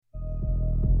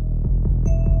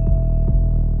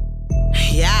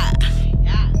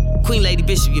Queen Lady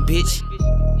Bishop, you bitch.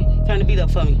 Turn the beat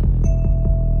up for me.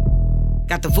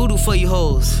 Got the voodoo for you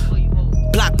hoes.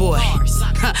 Block boy.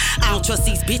 I don't trust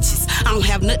these bitches. I don't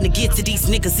have nothing to give to these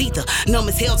niggas either. Numb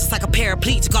as hell, just like a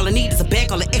paraplegic. All I need is a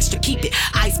bag, all the extra keep it.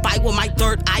 I spy with my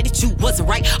third eye that you wasn't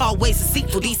right. Always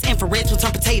deceitful. These infrareds will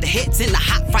turn potato heads into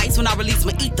hot fights when I release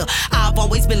my ether. I've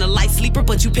always been a light sleeper,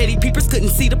 but you petty peepers couldn't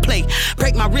see the play.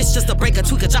 Break my wrist just to break a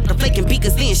tweaker. Drop the flake and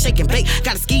beakers, then shake and bake.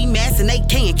 Got a ski mask and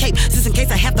AK and cape, just in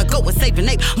case I have to go and save an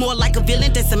ape. More like a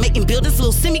villain decimating buildings.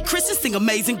 Little semi-Christian sing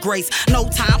Amazing Grace. No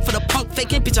time for the punk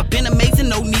faking, bitch, I've been amazing.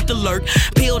 No need to lurk.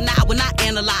 Peel now when I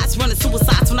analyze. Running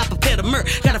suicides when I prepare to murder.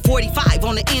 Got a 45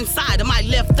 on the inside of my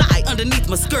left thigh, underneath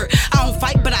my skirt. I don't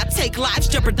fight, but I take lives.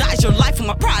 Jeopardize your life when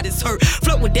my pride is hurt.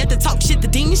 Flirt with death and talk shit to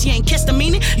demons. You ain't catch the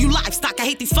meaning. You livestock. I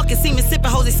hate these fucking semen.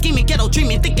 Sipping hoes and scheming. Ghetto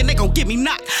dreaming. Thinking they gon' get me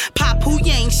knocked. Pop who?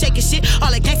 You ain't shaking shit.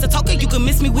 All that gangsta talking. You can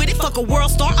miss me with it. Fuck a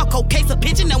world star. I'll cold case a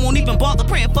pigeon that won't even bother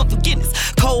praying for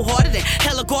forgiveness. Cold hearted and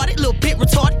hella guarded. Little bit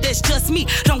retarded. That's just me.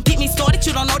 Don't get me started.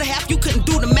 You don't know the half. You couldn't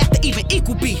do the math to even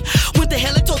equal B. Went to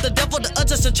hell and told the devil to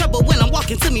adjust the trouble when I'm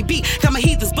walking to me beat. Got my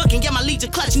heathens bucking, yeah, my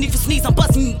legion clutching. If you sneeze, I'm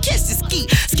busting you, catch the ski.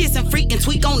 Skits and freak and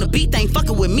tweak on the beat, they ain't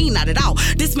fucking with me, not at all.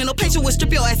 This mental patient will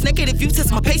strip your ass naked if you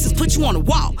test my patience, put you on the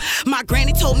wall. My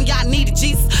granny told me I needed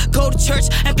Jesus. Go to church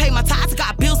and pay my tithes,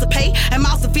 got bills to pay and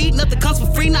mouths to feed. Nothing comes for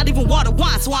free, not even water,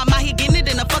 wine. So I'm out here getting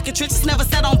it in the fucking trenches. Never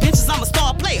sat on benches, I'm a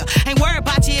star player. Ain't worried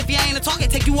about you if you ain't a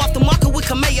target. Take you off the market with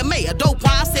Kamehameha. Dope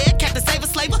rhyme said, Captain Save a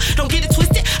Slaver. Don't get it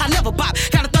twisted, I never bop.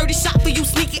 Got a 30 shot for you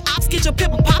sneaky ops. Get your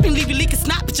pepper poppin', leave you leaking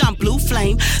snot. Bitch, I'm blue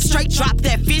flame. Straight drop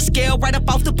that fish scale right up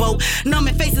off the boat.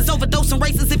 Numbing faces, overdosing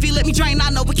races. If you let me drain, I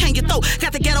know it can't get through.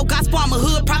 Got the ghetto gospel, I'm a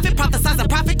hood prophet. Prophesizing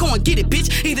profit, go and get it,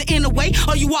 bitch. Either in the way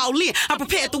or you all in. I'm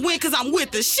prepared to win cause I'm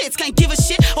with the shits. Can't give a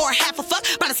shit or a half a fuck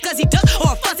by the scuzzy duck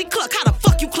or a fuzzy cluck. How the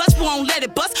fuck you clutch? We won't let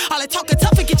it bust. All that talking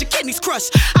tough and get your kidneys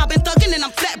crushed. I've been thugging and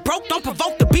I'm flat broke. Don't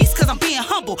provoke the beast cause I'm being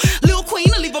humble. Lil' queen,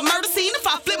 I leave a murder scene. If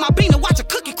I flip my bean and watch a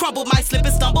cookie crumble, might slip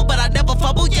and stumble, but I never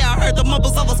fumble. Yeah, I heard the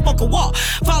mumbles of a spoken wall.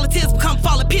 Falling tears become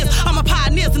falling peers. I'm a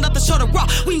pioneers and nothing short of raw.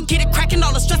 We can get it cracking,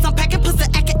 all the stress I'm packing. Puts the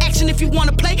action if you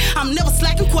wanna play. I'm never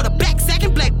slacking, quarterback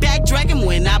sacking, black bag dragging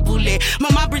when I bullet.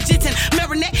 Mama Bridgerton,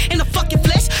 marinette in the fucking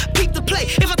flesh. Peep the play.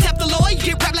 If I tap the Lord, you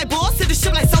get wrapped like balls. Sit the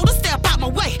ship like soda, step out my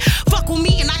way. Fuck with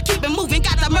me and I keep it moving.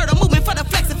 Got that murder moving for the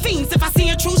flex and fiends. If I see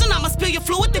intrusion, I'ma spill your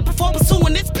fluid. Then before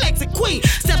pursuing this Plex and queen.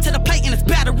 Step to the plate and it's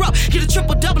batter up. Get a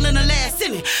triple double in the last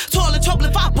inning. Toil and trouble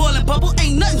if I boil and bubble.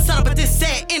 Ain't nothing subtle but this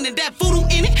sad ending. That voodoo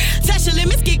in it. Test your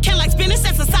limits, get can like spinach.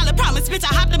 That's a solid promise. Bitch,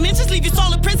 I hop dimensions, leave your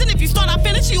soul in prison. If you start, I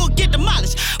finish, you'll get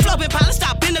demolished. Flow been polished,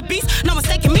 I've been the beast. No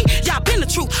mistaking me, y'all been the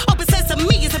truth. Open sense of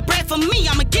me is a bread for me.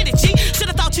 I'ma get it, G.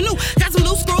 Should've thought you knew. Got some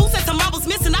loose screws and some marbles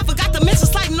missing. I forgot to mention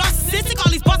slightly narcissistic.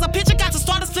 All these bars I picture got to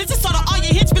start a flinching. Sort of all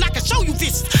your henchmen, I can show you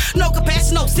vicious. No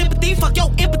compassion, no sympathy. Fuck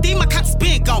your empathy, my conscience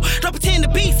been gone. Don't pretend to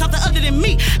be something other than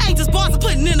me. Ain't just bars I'm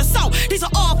putting in a song. These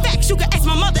are all facts. You can ask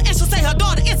my mother and she'll say her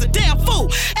daughter is a damn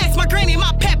fool. Ask my granny and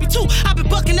my pappy too. I've been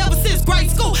bucking ever since grade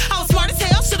school. I was smart as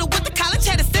hell, should've went to college,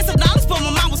 had extensive knowledge, but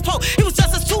my mom was poor. It was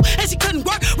just us two, and she couldn't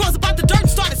work. Rose about the dirt and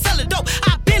started selling dope.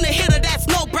 I've been a hitter, that's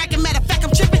no bragging. Matter of fact,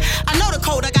 I'm tripping. I know the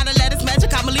code, I gotta let it's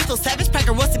magic. I'm a lethal savage,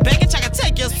 packing rusty baggage. I can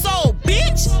take your soul,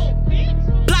 bitch.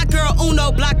 Black girl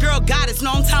Uno, black girl goddess.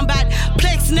 Know I'm talking about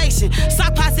Plex Nation.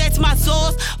 Stockpots at my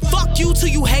source. Fuck you till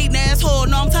you hating asshole.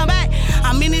 Know I'm talking about.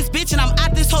 I'm in this bitch and I'm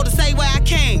out this hole to say where I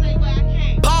came.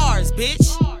 Bars,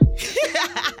 bitch.